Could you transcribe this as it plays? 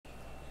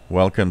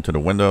Welcome to the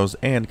Windows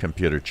and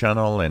Computer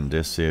channel, and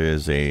this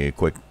is a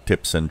quick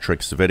tips and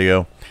tricks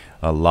video.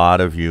 A lot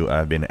of you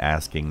have been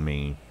asking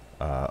me,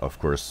 of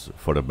course,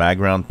 for the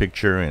background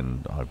picture,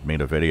 and I've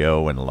made a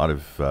video and a lot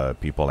of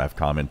people have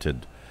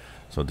commented.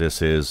 So this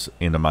is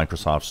in the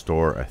Microsoft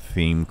Store, a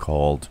theme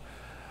called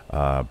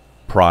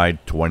Pride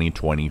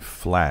 2020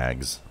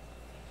 Flags.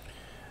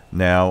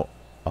 Now,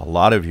 a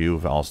lot of you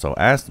have also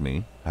asked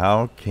me,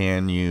 how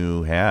can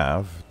you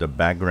have the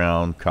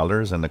background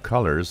colors and the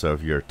colors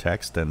of your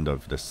text and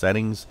of the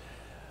settings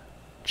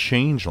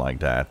change like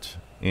that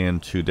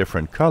into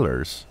different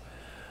colors?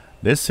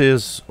 This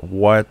is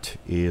what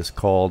is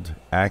called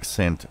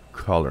accent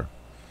color.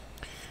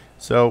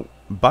 So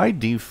by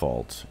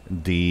default,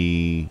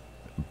 the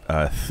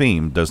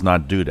theme does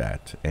not do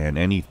that,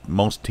 and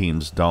most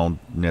themes don't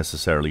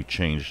necessarily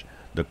change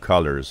the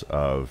colors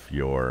of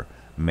your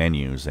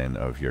menus and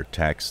of your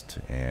text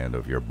and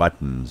of your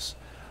buttons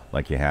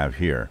like you have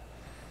here.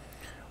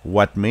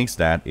 What makes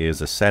that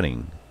is a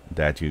setting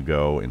that you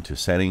go into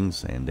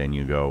settings and then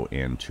you go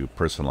into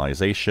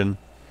personalization.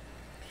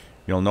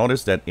 You'll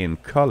notice that in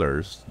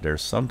colors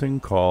there's something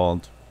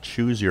called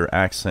choose your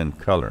accent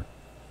color.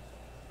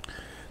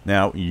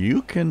 Now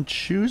you can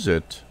choose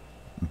it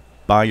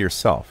by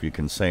yourself. You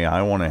can say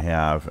I want to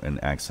have an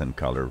accent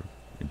color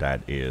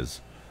that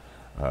is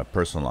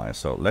personalized.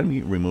 So let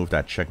me remove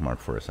that check mark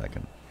for a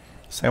second.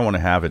 Say I want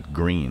to have it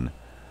green.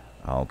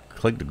 I'll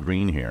click the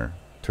green here,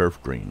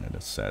 turf green that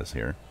it says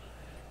here.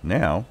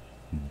 Now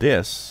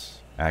this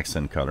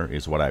accent color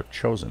is what I've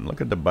chosen.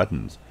 Look at the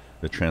buttons.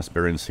 The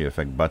transparency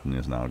effect button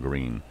is now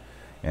green,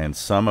 and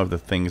some of the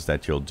things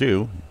that you'll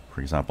do,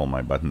 for example,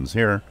 my buttons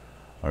here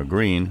are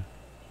green.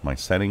 My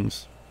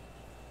settings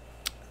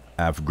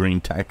have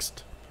green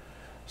text.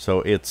 So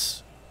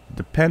it's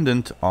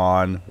dependent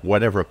on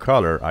whatever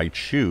color I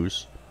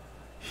choose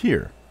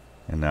here.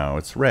 And now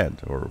it's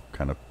red, or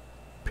kind of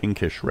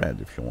pinkish red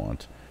if you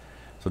want.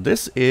 So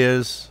this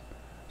is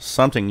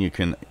something you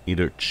can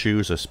either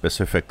choose a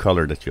specific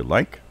color that you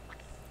like,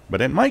 but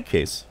in my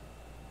case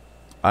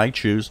I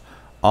choose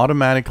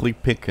automatically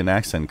pick an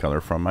accent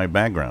color from my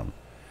background.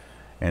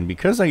 And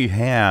because I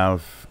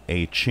have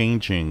a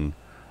changing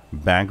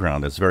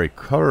background that's very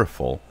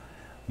colorful,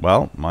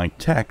 well, my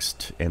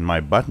text and my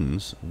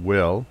buttons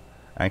will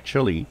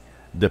actually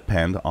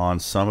depend on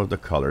some of the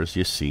colors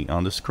you see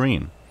on the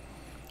screen.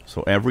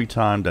 So every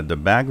time that the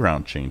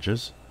background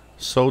changes,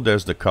 so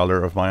does the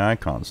color of my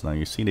icons. Now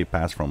you see they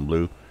pass from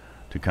blue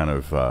to kind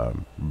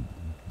of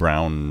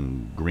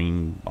brown,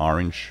 green,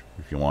 orange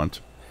if you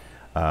want.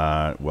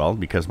 Well,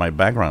 because my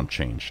background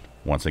changed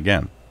once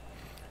again.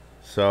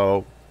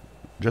 So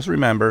just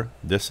remember,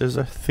 this is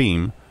a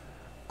theme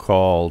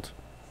called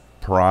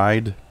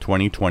Pride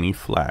 2020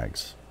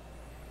 Flags.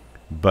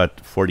 But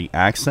for the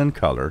accent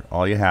color,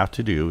 all you have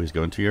to do is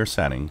go into your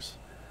settings,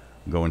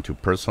 go into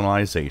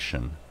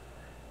personalization,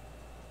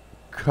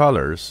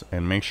 colors,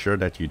 and make sure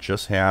that you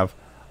just have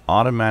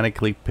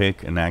automatically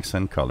pick an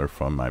accent color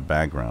from my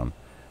background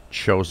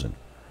chosen.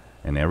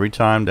 And every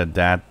time that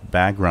that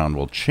background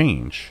will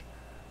change,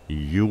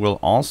 you will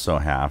also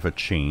have a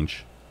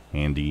change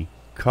in the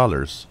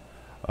colors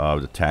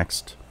of the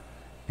text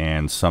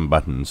and some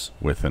buttons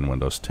within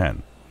Windows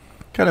 10.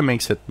 Kind of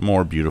makes it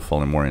more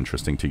beautiful and more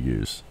interesting to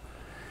use.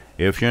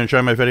 If you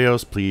enjoy my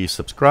videos, please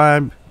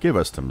subscribe, give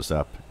us thumbs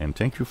up, and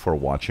thank you for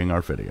watching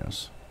our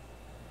videos.